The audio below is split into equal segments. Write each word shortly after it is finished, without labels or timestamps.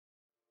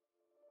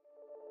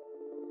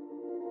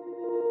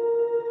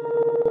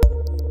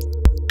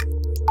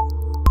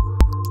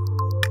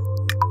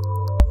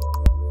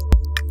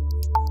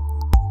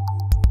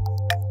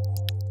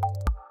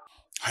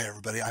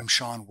I'm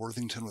Sean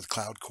Worthington with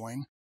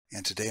CloudCoin,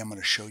 and today I'm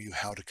going to show you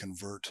how to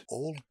convert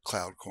old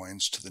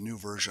CloudCoins to the new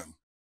version.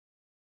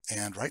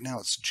 And right now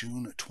it's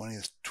June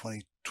 20th,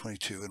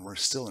 2022, and we're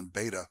still in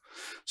beta.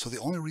 So the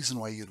only reason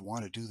why you'd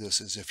want to do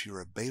this is if you're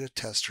a beta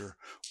tester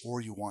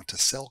or you want to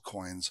sell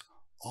coins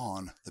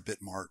on the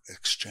Bitmart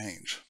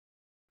exchange.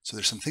 So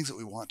there's some things that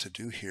we want to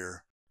do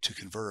here to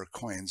convert our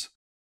coins.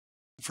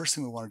 The first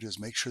thing we want to do is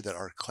make sure that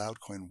our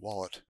CloudCoin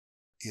wallet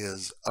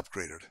is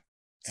upgraded.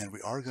 And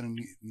we are going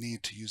to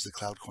need to use the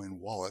CloudCoin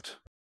wallet.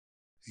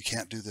 You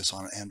can't do this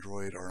on an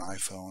Android or an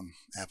iPhone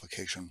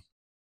application.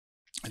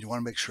 And you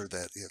want to make sure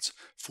that it's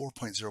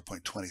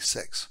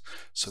 4.0.26.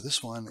 So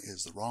this one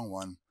is the wrong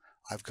one.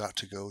 I've got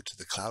to go to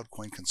the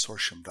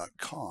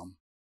cloudcoinconsortium.com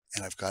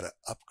and I've got to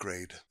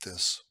upgrade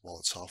this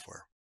wallet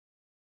software.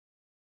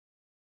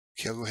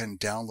 Okay, I'll go ahead and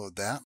download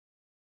that.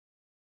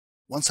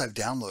 Once I've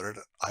downloaded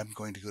it, I'm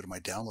going to go to my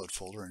download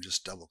folder and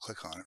just double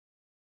click on it.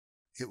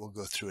 It will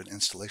go through an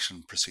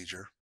installation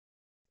procedure.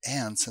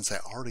 And since I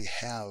already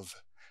have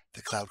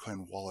the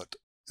CloudCoin wallet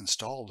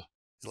installed,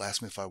 it'll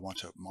ask me if I want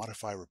to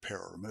modify, repair,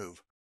 or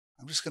remove.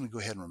 I'm just going to go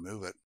ahead and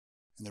remove it.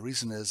 And the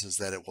reason is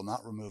that it will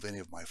not remove any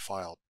of my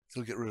file.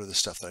 It'll get rid of the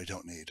stuff that I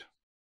don't need.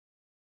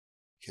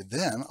 Okay,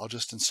 then I'll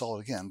just install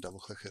it again, double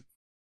click it.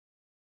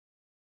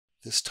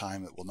 This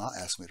time it will not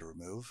ask me to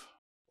remove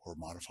or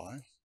modify.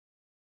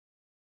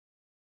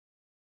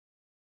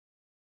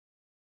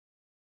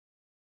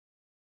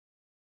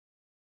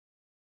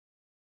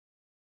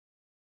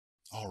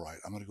 All right,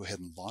 I'm going to go ahead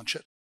and launch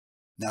it.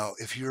 Now,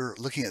 if you're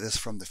looking at this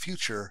from the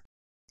future,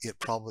 it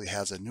probably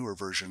has a newer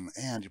version,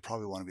 and you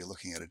probably want to be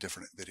looking at a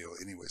different video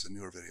anyways, a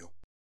newer video.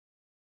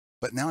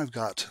 But now I've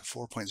got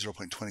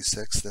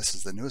 4.0.26. This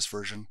is the newest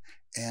version,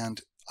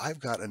 and I've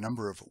got a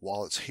number of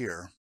wallets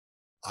here.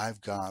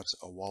 I've got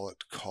a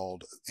wallet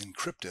called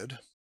Encrypted,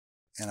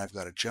 and I've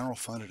got a general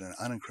funded and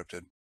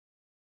unencrypted.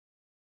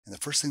 And the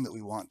first thing that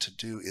we want to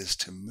do is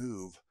to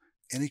move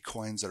any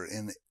coins that are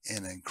in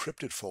an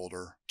encrypted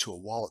folder to a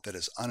wallet that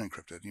is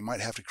unencrypted. You might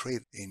have to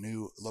create a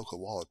new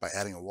local wallet by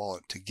adding a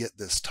wallet to get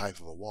this type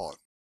of a wallet.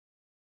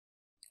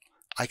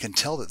 I can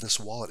tell that this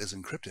wallet is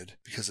encrypted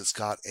because it's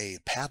got a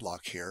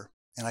padlock here,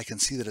 and I can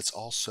see that it's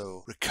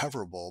also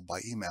recoverable by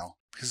email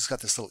because it's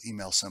got this little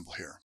email symbol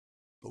here.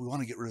 But we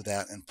want to get rid of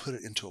that and put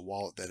it into a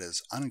wallet that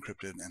is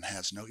unencrypted and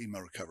has no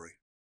email recovery.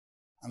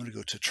 I'm going to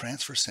go to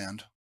Transfer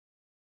Send.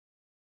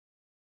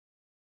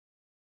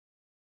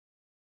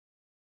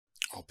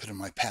 I'll put in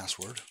my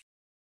password.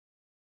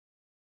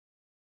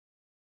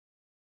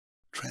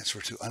 Transfer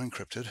to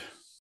unencrypted,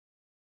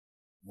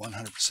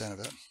 100% of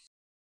it.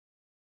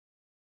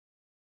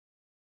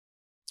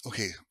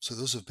 Okay, so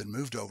those have been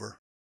moved over.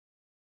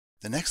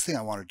 The next thing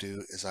I want to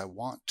do is I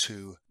want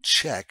to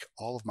check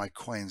all of my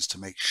coins to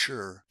make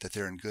sure that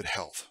they're in good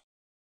health.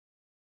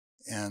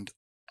 And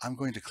I'm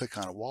going to click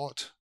on a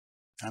wallet,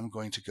 and I'm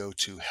going to go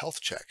to Health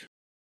Check.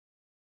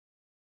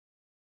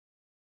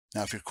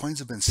 Now, if your coins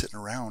have been sitting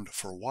around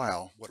for a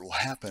while, what will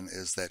happen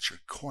is that your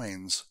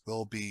coins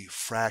will be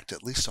fracked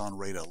at least on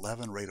RAIDA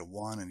 11, RAIDA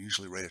 1, and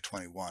usually RAIDA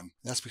 21.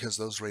 That's because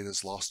those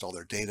RAIDAs lost all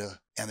their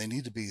data, and they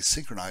need to be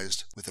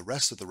synchronized with the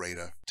rest of the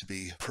RAIDA to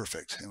be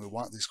perfect. And we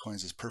want these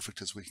coins as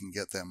perfect as we can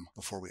get them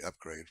before we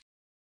upgrade.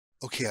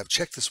 Okay, I've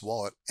checked this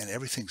wallet, and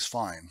everything's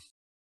fine.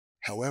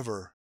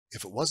 However,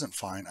 if it wasn't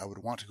fine, I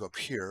would want to go up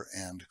here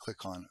and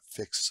click on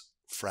Fix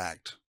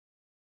Fracked.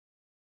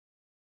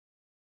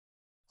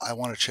 I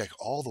want to check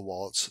all the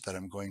wallets that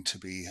I'm going to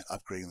be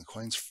upgrading the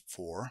coins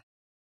for.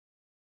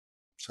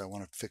 So I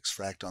want to fix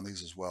fracked on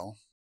these as well.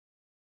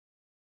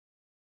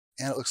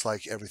 And it looks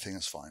like everything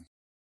is fine.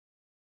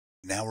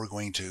 Now we're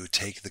going to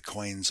take the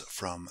coins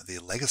from the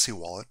Legacy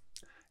wallet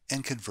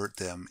and convert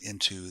them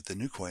into the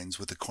new coins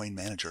with the Coin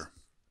Manager.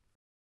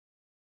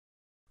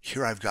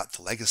 Here I've got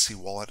the Legacy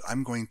wallet.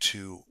 I'm going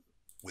to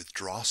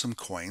withdraw some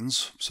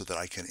coins so that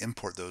I can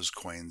import those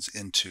coins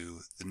into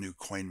the new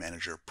Coin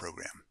Manager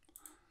program.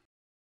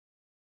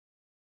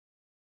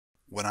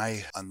 When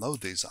I unload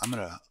these, I'm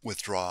going to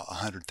withdraw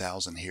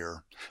 100,000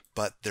 here,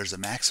 but there's a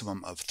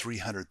maximum of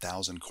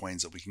 300,000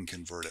 coins that we can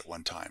convert at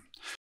one time.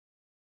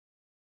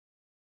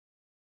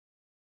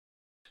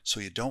 So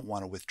you don't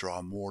want to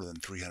withdraw more than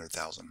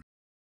 300,000.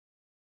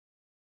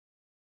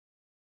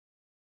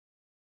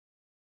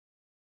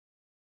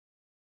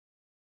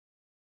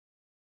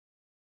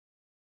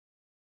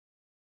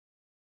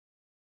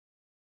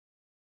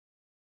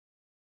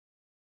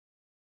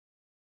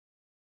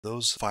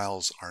 Those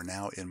files are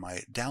now in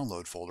my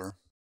download folder.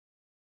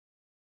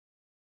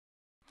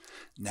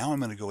 Now I'm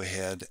going to go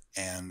ahead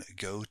and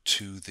go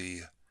to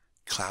the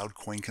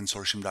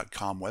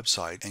cloudcoinconsortium.com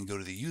website and go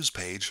to the Use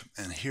page,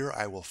 and here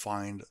I will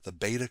find the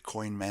Beta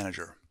Coin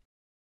Manager.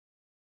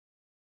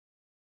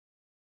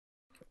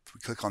 If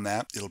we click on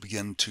that, it'll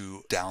begin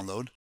to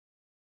download.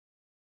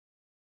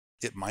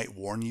 It might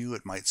warn you,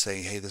 it might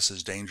say, hey, this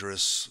is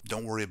dangerous,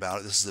 don't worry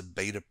about it, this is a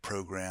beta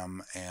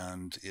program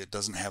and it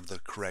doesn't have the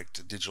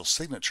correct digital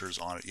signatures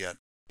on it yet,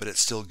 but it's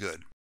still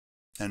good.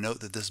 Now note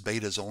that this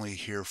beta is only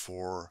here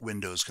for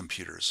Windows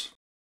computers.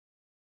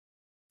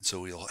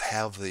 So we'll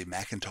have the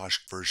Macintosh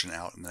version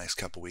out in the next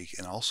couple weeks,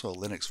 and also a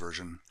Linux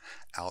version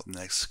out in the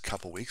next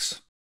couple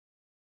weeks.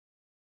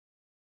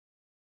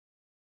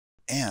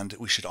 And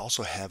we should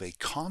also have a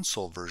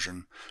console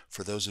version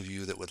for those of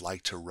you that would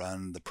like to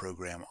run the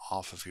program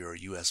off of your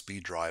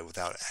USB drive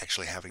without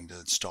actually having to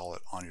install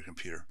it on your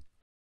computer.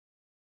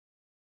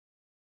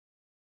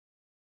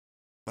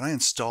 When I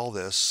install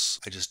this,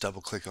 I just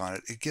double click on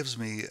it. It gives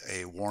me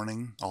a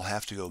warning. I'll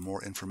have to go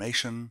more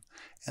information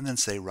and then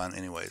say run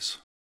anyways.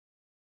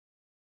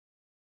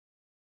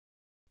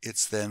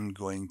 It's then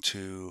going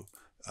to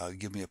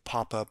give me a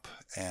pop-up,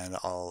 and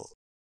I'll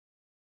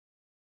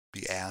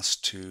be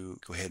asked to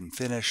go ahead and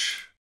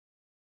finish,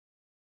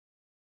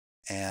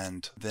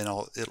 and then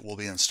it will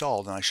be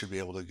installed, and I should be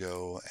able to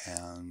go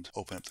and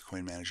open up the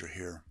coin manager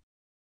here.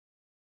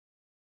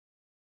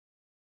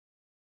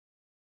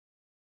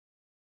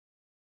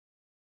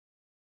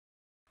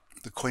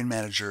 The coin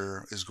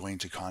manager is going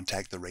to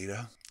contact the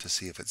RAIDA to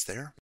see if it's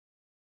there,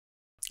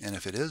 and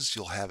if it is,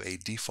 you'll have a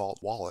default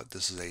wallet.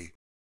 This is a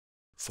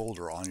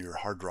folder on your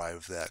hard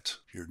drive that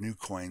your new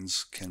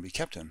coins can be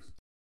kept in.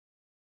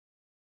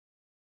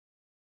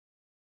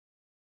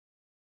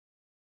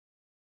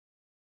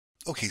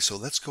 Okay, so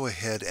let's go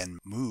ahead and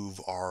move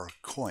our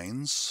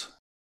coins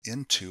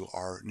into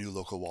our new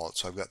local wallet.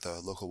 So I've got the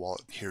local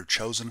wallet here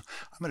chosen.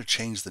 I'm going to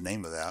change the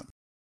name of that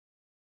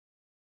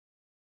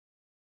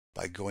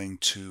by going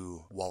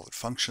to Wallet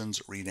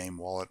Functions, Rename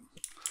Wallet.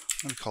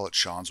 I'm going to call it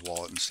Sean's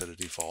Wallet instead of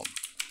default.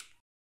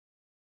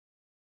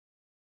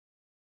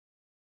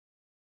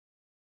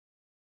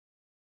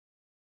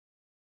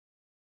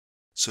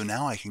 So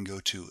now I can go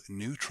to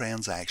New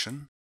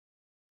Transaction,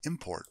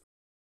 Import.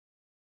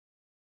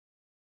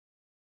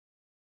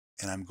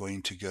 And I'm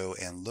going to go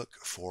and look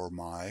for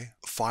my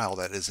file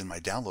that is in my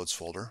Downloads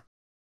folder.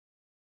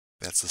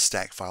 That's the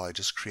stack file I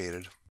just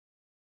created.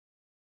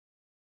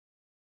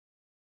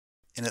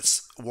 And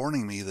it's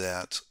warning me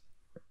that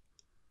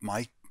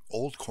my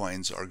old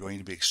coins are going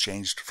to be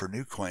exchanged for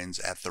new coins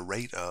at the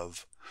rate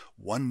of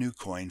 1 new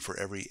coin for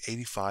every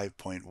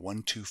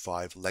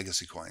 85.125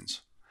 legacy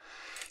coins.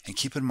 And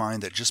keep in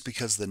mind that just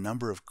because the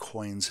number of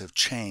coins have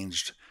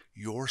changed,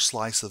 your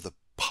slice of the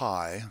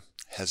pie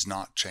has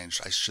not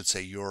changed. I should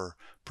say your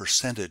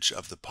percentage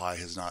of the pie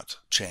has not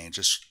changed.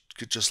 It's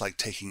just like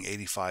taking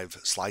 85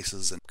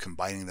 slices and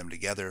combining them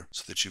together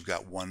so that you've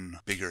got one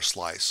bigger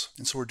slice.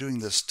 And so we're doing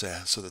this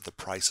so that the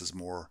price is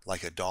more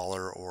like $1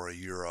 or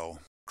 €1,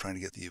 trying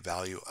to get the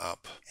value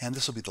up. And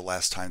this will be the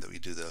last time that we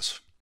do this.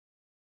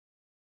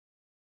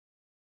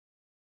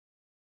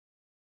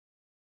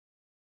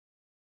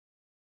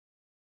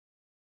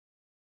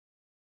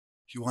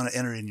 You want to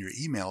enter in your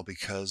email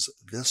because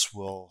this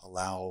will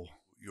allow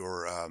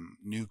your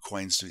new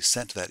coins to be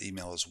sent to that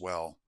email as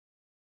well,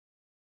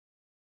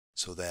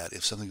 so that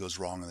if something goes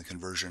wrong in the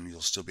conversion,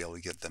 you'll still be able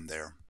to get them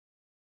there.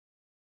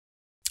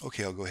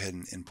 Okay, I'll go ahead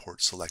and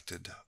import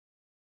selected.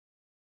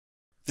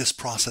 This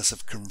process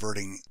of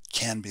converting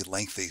can be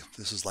lengthy.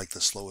 This is like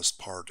the slowest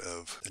part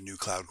of the new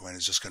CloudCoin,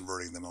 is just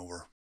converting them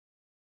over.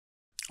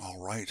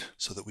 All right,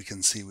 so that we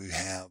can see we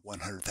have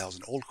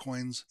 100,000 old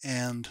coins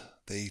and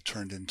they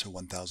turned into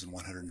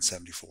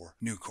 1,174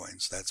 new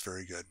coins. That's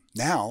very good.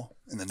 Now,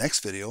 in the next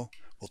video,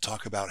 we'll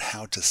talk about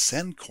how to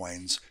send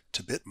coins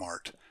to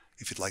Bitmart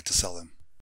if you'd like to sell them.